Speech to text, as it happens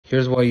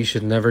Here's why you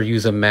should never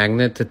use a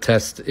magnet to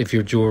test if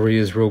your jewelry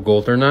is real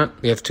gold or not.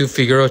 We have two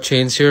Figaro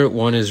chains here.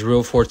 One is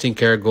real 14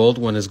 karat gold,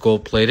 one is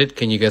gold plated.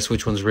 Can you guess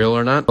which one's real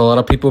or not? A lot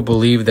of people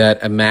believe that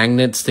a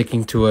magnet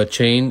sticking to a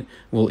chain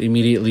will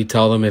immediately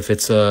tell them if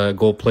it's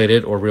gold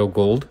plated or real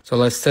gold. So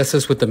let's test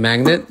this with the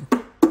magnet.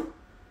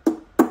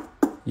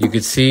 You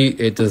can see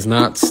it does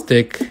not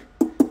stick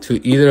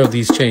to either of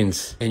these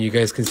chains. And you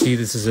guys can see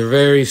this is a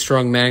very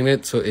strong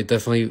magnet, so it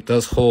definitely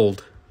does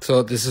hold.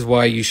 So this is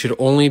why you should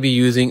only be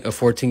using a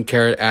 14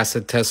 karat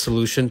acid test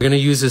solution. You're going to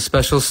use this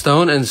special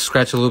stone and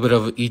scratch a little bit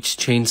of each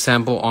chain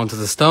sample onto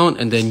the stone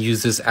and then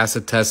use this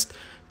acid test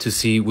to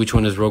see which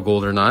one is real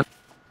gold or not.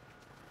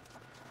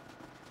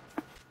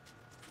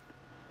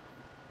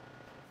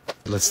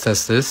 Let's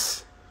test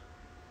this.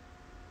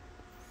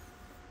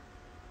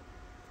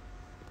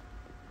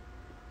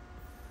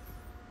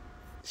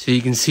 So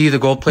you can see the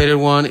gold plated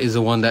one is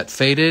the one that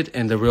faded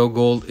and the real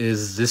gold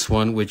is this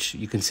one, which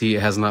you can see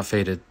it has not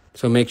faded.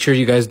 So make sure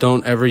you guys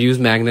don't ever use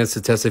magnets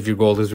to test if your gold is